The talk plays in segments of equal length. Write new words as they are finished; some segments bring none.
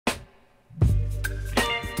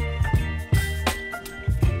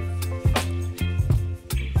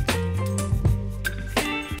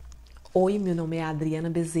Oi, meu nome é Adriana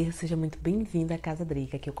Bezerra, seja muito bem-vinda à Casa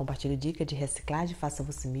Drica, que eu compartilho dicas de reciclagem, faça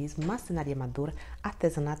você mesmo, marcenaria amadora,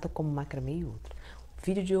 artesanato como macramê e outro. No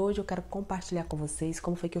vídeo de hoje eu quero compartilhar com vocês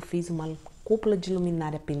como foi que eu fiz uma cúpula de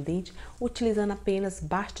luminária pendente, utilizando apenas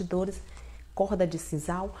bastidores, corda de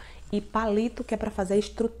sisal e palito, que é para fazer a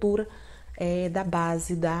estrutura da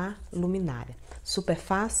base da luminária. Super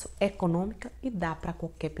fácil, econômica e dá para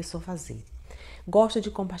qualquer pessoa fazer. Gosto de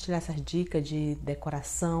compartilhar essas dicas de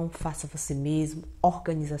decoração, faça você mesmo,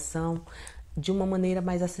 organização, de uma maneira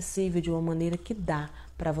mais acessível, de uma maneira que dá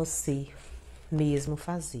para você mesmo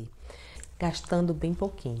fazer, gastando bem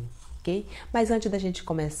pouquinho, ok? Mas antes da gente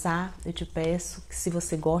começar, eu te peço que, se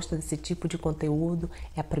você gosta desse tipo de conteúdo,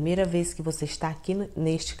 é a primeira vez que você está aqui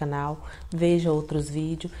neste canal, veja outros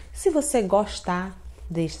vídeos. Se você gostar,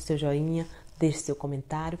 deixe seu joinha, deixe seu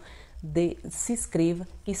comentário, se inscreva,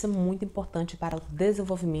 isso é muito importante para o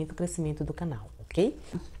desenvolvimento e crescimento do canal, ok?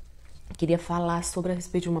 Queria falar sobre a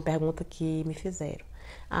respeito de uma pergunta que me fizeram.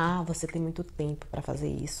 Ah, você tem muito tempo para fazer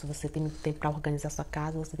isso, você tem muito tempo para organizar sua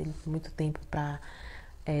casa, você tem muito tempo para...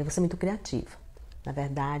 você é muito criativa. Na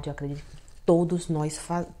verdade, eu acredito que todos nós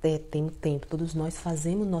temos tempo, todos nós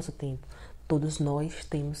fazemos nosso tempo, todos nós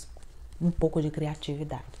temos um pouco de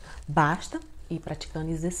criatividade. Basta ir praticando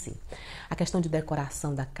e exercer. A questão de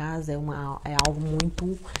decoração da casa é algo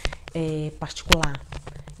muito particular.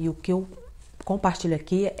 E o que eu compartilho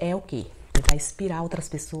aqui é o quê? Tentar inspirar outras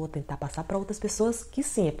pessoas, tentar passar para outras pessoas que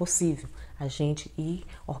sim, é possível a gente ir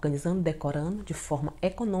organizando, decorando de forma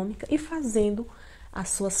econômica e fazendo as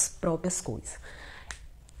suas próprias coisas.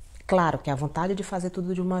 Claro que a vontade de fazer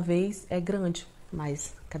tudo de uma vez é grande,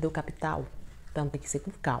 mas cadê o capital? Então tem que ser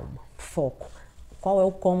com calma, foco. Qual é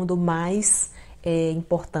o cômodo mais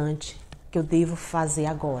importante que eu devo fazer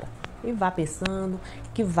agora? E vá pensando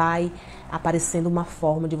que vai aparecendo uma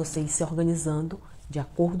forma de você ir se organizando de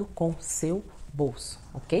acordo com o seu bolso,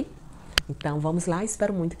 ok? Então vamos lá,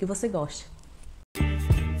 espero muito que você goste.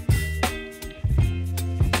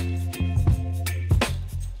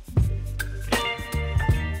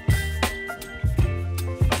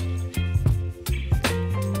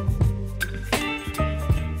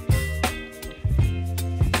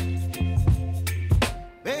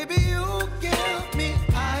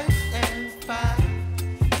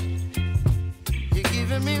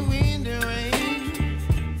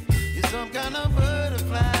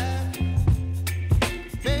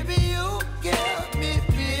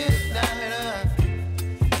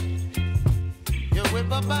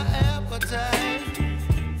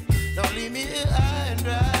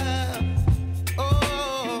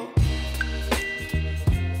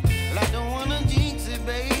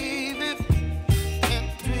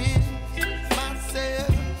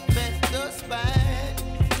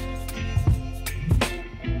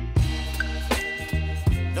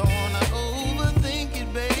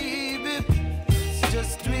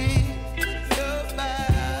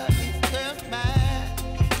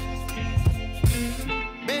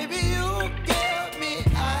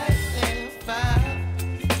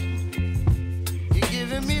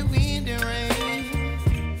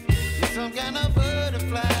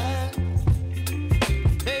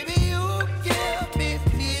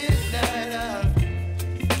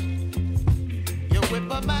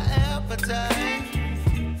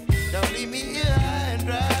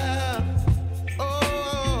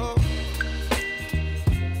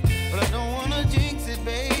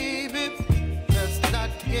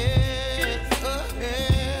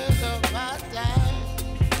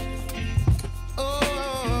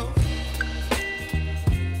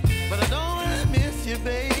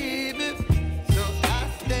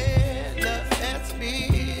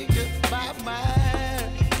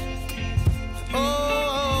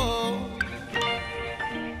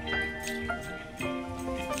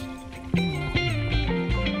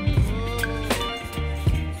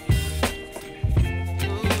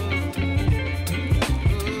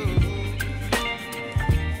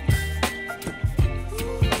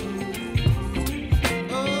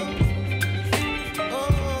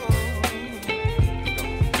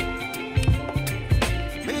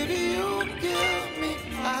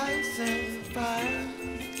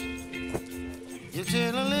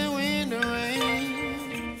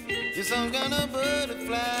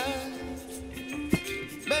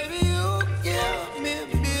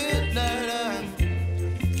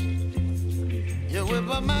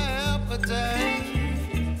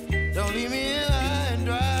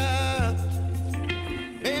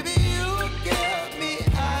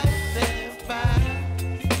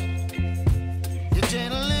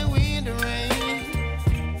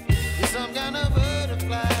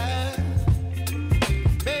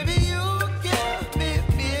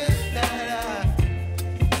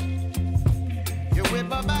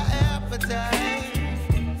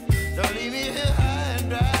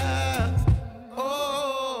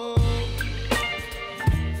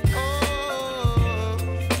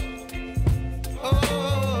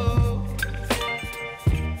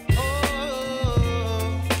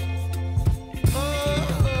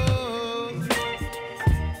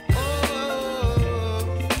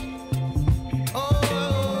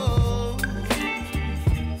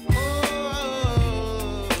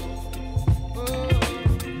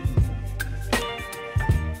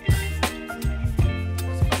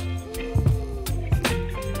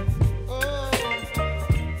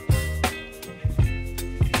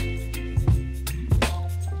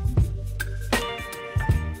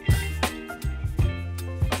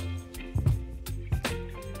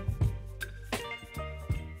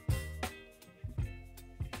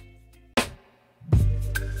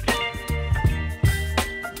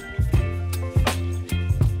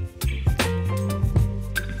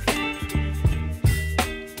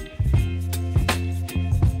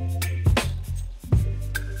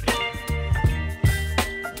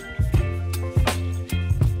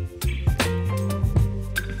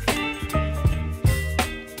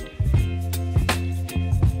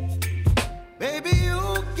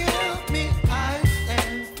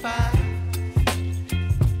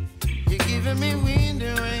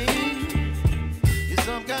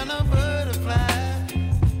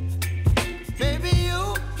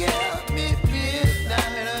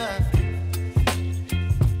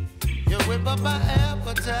 whip up my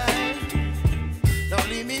appetite. Don't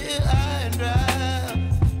leave me here high and dry.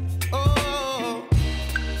 Oh,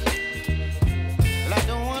 well, I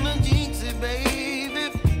don't wanna jinx it, baby,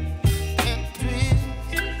 and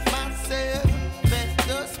twist myself at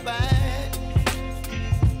the spine.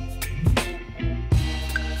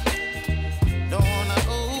 Don't wanna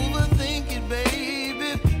overthink it,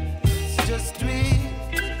 baby. It's just twist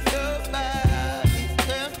your body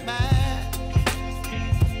and mine.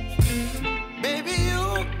 Baby,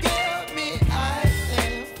 you give me ice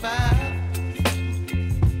and fire.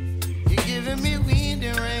 You're giving me wind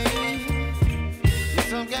and rain. You're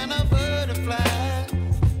some kind of butterfly.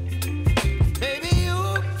 Baby,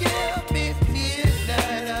 you give me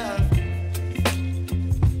midnight.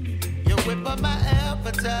 You whip up my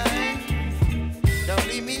appetite. Don't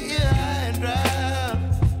leave me here high and dry.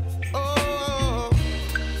 Oh,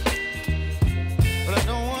 but I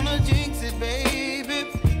don't wanna jinx it, baby.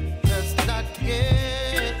 Let's not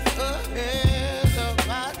get ahead of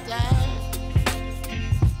my time.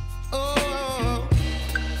 Oh,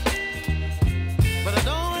 but I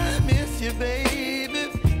don't wanna miss you, baby.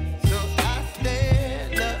 So I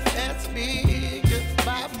stand up and speak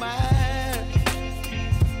my mind.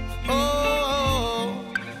 Oh.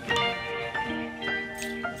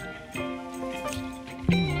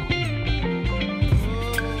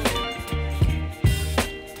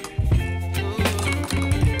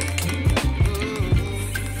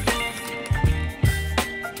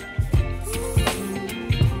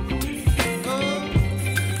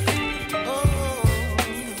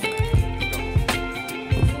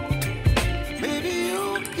 Baby, you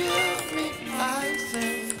give me ice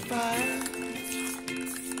and fire.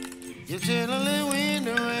 You're chilling wind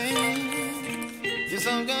and rain. You're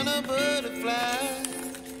some kind of butterfly.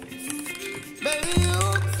 Baby, you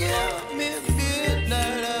give me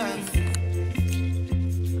midnight.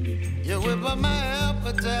 You whip up my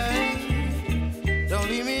appetite. Don't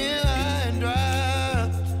leave me here high and dry.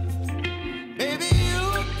 Baby, you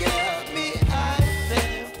give me ice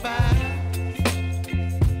and fire.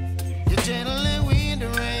 You're channeling wind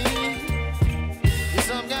and rain. You're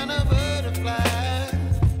some kind of butterfly.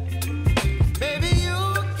 Baby, you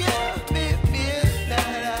give me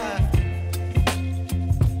midnight.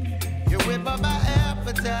 You whip up my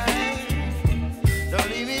appetite. Don't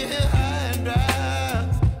leave me here high and dry.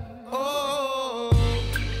 Oh,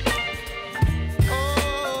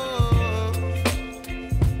 oh,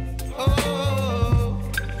 oh, oh,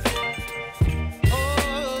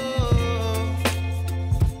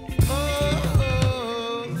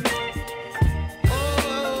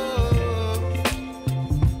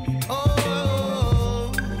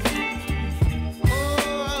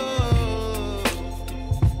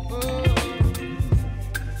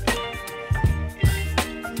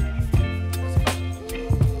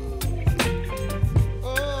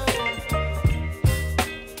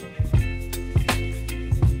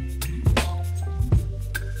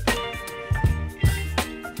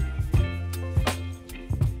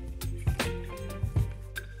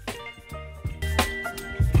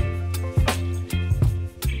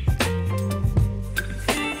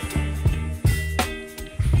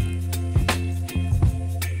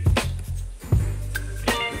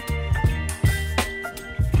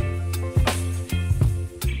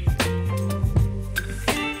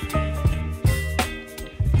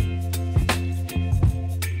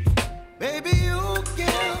 baby, you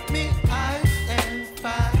give me ice and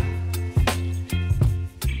fire.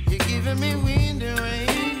 You're giving me wind and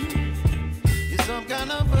rain. You're some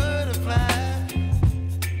kind of butterfly.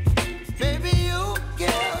 Baby, you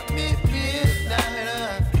give me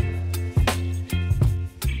midnight.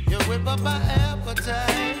 You whip up my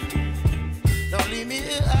appetite. Don't leave me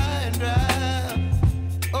here high and dry.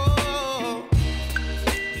 Oh,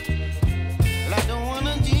 well, I don't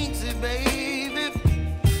wanna jinx it, baby,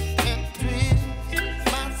 and twist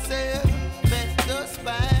myself at the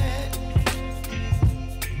spine.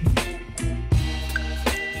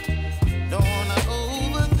 Don't wanna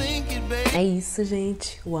overthink it, baby. É isso,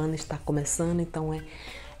 gente. O ano está começando, então é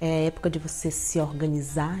época de você se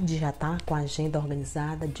organizar, de já estar com a agenda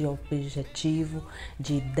organizada, de objetivo,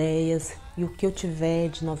 de ideias. E o que eu tiver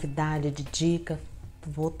de novidade, de dica,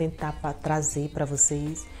 vou tentar trazer para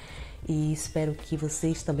vocês. E espero que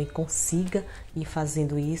vocês também consigam ir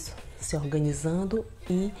fazendo isso, se organizando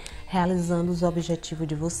e realizando os objetivos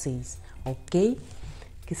de vocês, ok?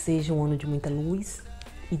 Que seja um ano de muita luz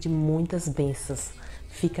e de muitas bênçãos.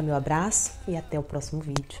 Fica meu abraço e até o próximo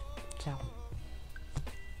vídeo. Tchau!